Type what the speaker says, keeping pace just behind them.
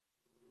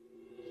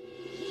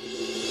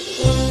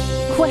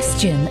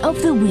Question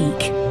of the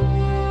Week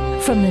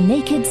from the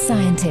Naked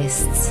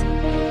Scientists.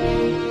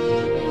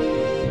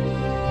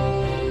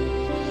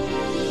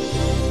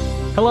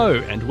 Hello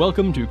and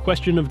welcome to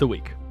Question of the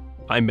Week.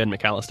 I'm Ben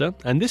McAllister,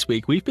 and this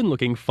week we've been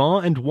looking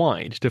far and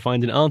wide to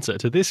find an answer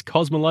to this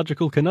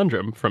cosmological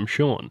conundrum from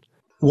Sean.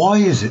 Why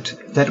is it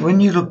that when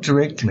you look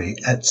directly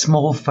at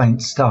small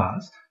faint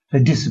stars,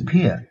 they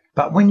disappear,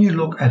 but when you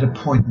look at a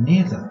point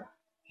near them,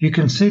 you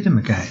can see them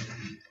again?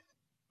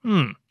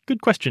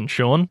 Good question,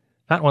 Sean.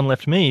 That one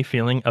left me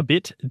feeling a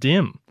bit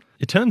dim.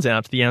 It turns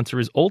out the answer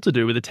is all to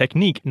do with a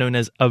technique known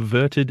as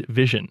averted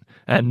vision.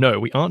 And no,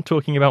 we aren't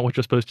talking about what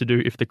you're supposed to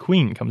do if the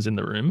Queen comes in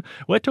the room.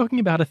 We're talking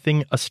about a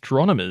thing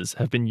astronomers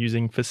have been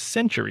using for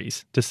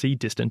centuries to see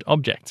distant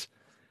objects.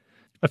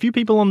 A few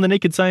people on the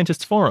Naked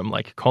Scientists forum,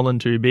 like Colin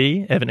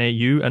 2B, Evan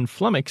AU, and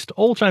Flummoxed,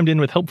 all chimed in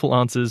with helpful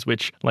answers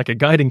which, like a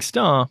guiding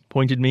star,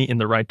 pointed me in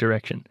the right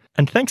direction.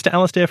 And thanks to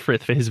Alastair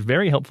Frith for his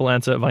very helpful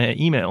answer via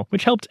email,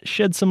 which helped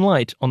shed some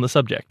light on the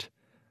subject.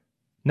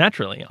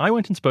 Naturally, I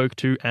went and spoke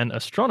to an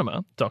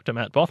astronomer, Dr.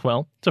 Matt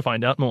Bothwell, to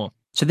find out more.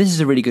 So this is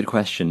a really good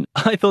question.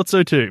 I thought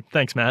so too.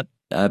 Thanks, Matt.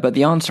 But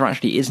the answer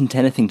actually isn't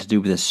anything to do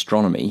with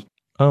astronomy.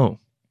 Oh.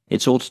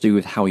 It's all to do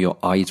with how your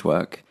eyes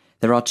work.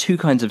 There are two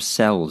kinds of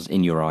cells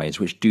in your eyes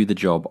which do the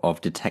job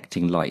of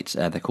detecting light.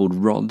 They're called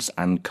rods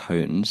and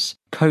cones.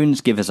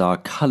 Cones give us our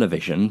colour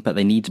vision, but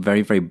they need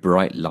very, very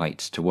bright light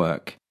to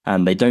work.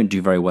 And they don't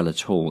do very well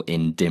at all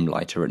in dim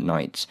light or at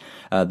night.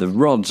 The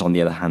rods, on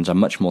the other hand, are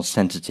much more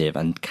sensitive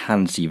and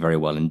can see very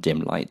well in dim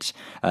light.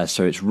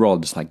 So it's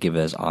rods that give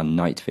us our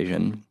night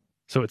vision.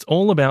 So it's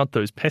all about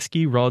those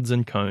pesky rods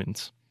and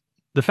cones.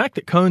 The fact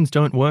that cones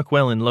don't work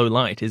well in low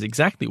light is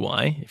exactly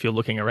why, if you're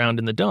looking around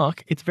in the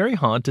dark, it's very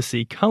hard to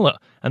see colour,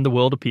 and the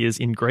world appears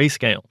in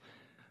grayscale.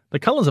 The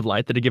colours of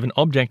light that a given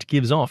object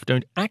gives off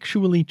don't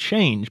actually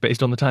change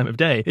based on the time of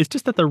day. It's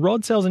just that the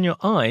rod cells in your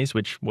eyes,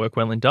 which work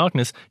well in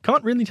darkness,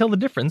 can't really tell the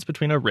difference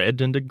between a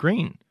red and a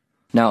green.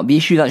 Now, the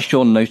issue that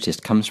Sean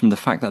noticed comes from the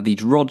fact that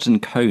these rods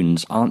and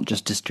cones aren't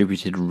just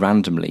distributed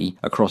randomly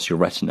across your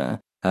retina.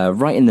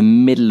 Right in the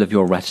middle of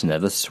your retina,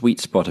 the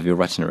sweet spot of your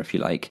retina, if you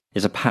like,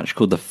 is a patch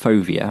called the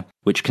fovea,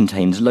 which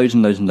contains loads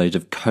and loads and loads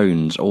of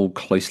cones all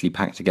closely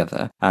packed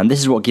together. And this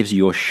is what gives you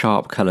your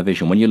sharp colour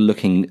vision. When you're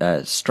looking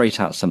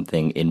straight at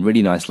something in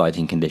really nice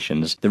lighting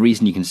conditions, the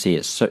reason you can see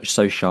it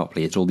so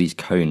sharply is all these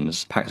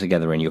cones packed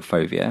together in your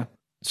fovea.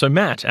 So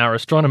Matt, our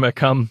astronomer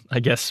cum, I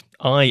guess,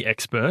 eye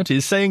expert,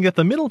 is saying that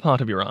the middle part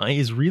of your eye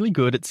is really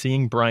good at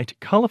seeing bright,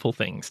 colourful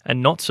things,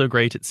 and not so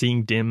great at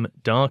seeing dim,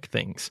 dark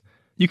things.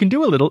 You can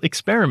do a little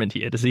experiment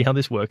here to see how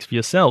this works for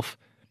yourself.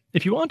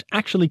 If you aren't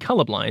actually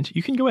colourblind,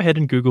 you can go ahead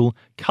and Google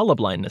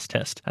colourblindness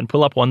test and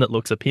pull up one that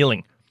looks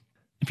appealing.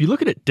 If you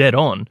look at it dead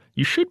on,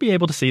 you should be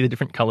able to see the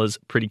different colours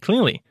pretty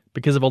clearly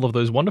because of all of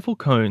those wonderful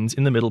cones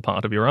in the middle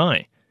part of your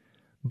eye.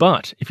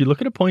 But if you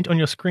look at a point on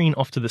your screen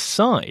off to the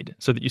side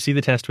so that you see the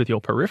test with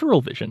your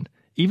peripheral vision,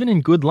 even in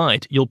good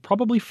light, you'll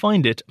probably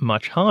find it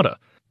much harder.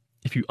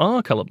 If you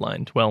are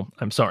colourblind, well,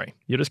 I'm sorry,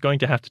 you're just going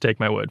to have to take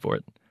my word for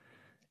it.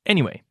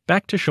 Anyway,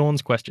 back to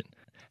Sean's question.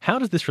 How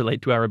does this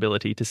relate to our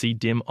ability to see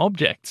dim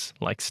objects,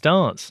 like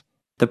stars?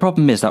 The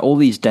problem is that all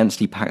these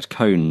densely packed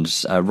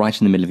cones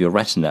right in the middle of your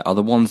retina are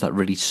the ones that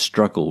really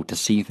struggle to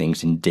see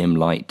things in dim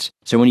light.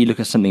 So when you look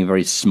at something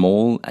very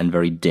small and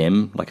very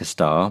dim, like a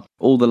star,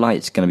 all the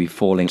light's going to be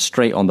falling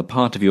straight on the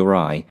part of your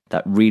eye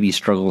that really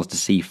struggles to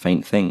see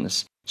faint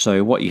things.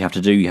 So what you have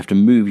to do, you have to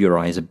move your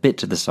eyes a bit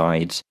to the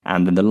sides,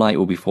 and then the light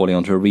will be falling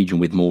onto a region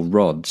with more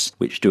rods,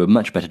 which do a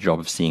much better job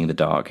of seeing the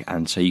dark,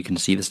 and so you can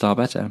see the star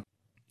better.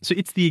 So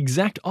it's the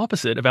exact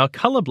opposite of our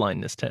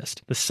colourblindness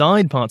test. The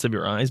side parts of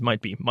your eyes might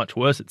be much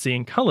worse at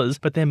seeing colours,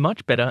 but they're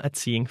much better at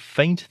seeing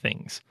faint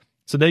things.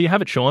 So there you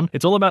have it, Sean.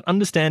 It's all about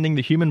understanding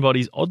the human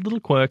body's odd little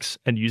quirks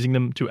and using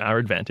them to our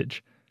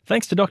advantage.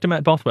 Thanks to Dr.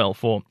 Matt Bothwell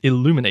for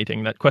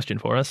illuminating that question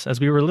for us,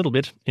 as we were a little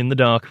bit in the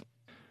dark.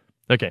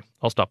 Okay,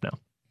 I'll stop now.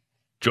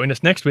 Join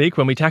us next week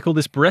when we tackle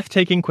this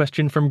breathtaking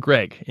question from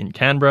Greg in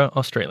Canberra,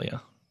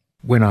 Australia.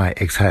 When I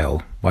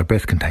exhale, my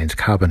breath contains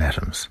carbon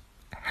atoms.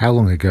 How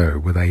long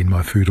ago were they in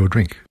my food or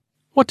drink?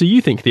 What do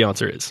you think the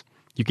answer is?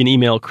 You can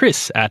email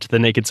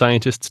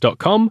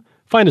chris@thenakedscientists.com,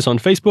 find us on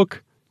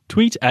Facebook,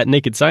 tweet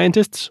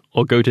 @nakedscientists,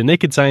 or go to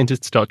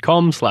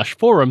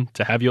nakedscientists.com/forum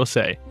to have your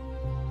say.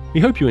 We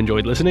hope you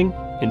enjoyed listening.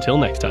 Until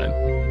next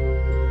time.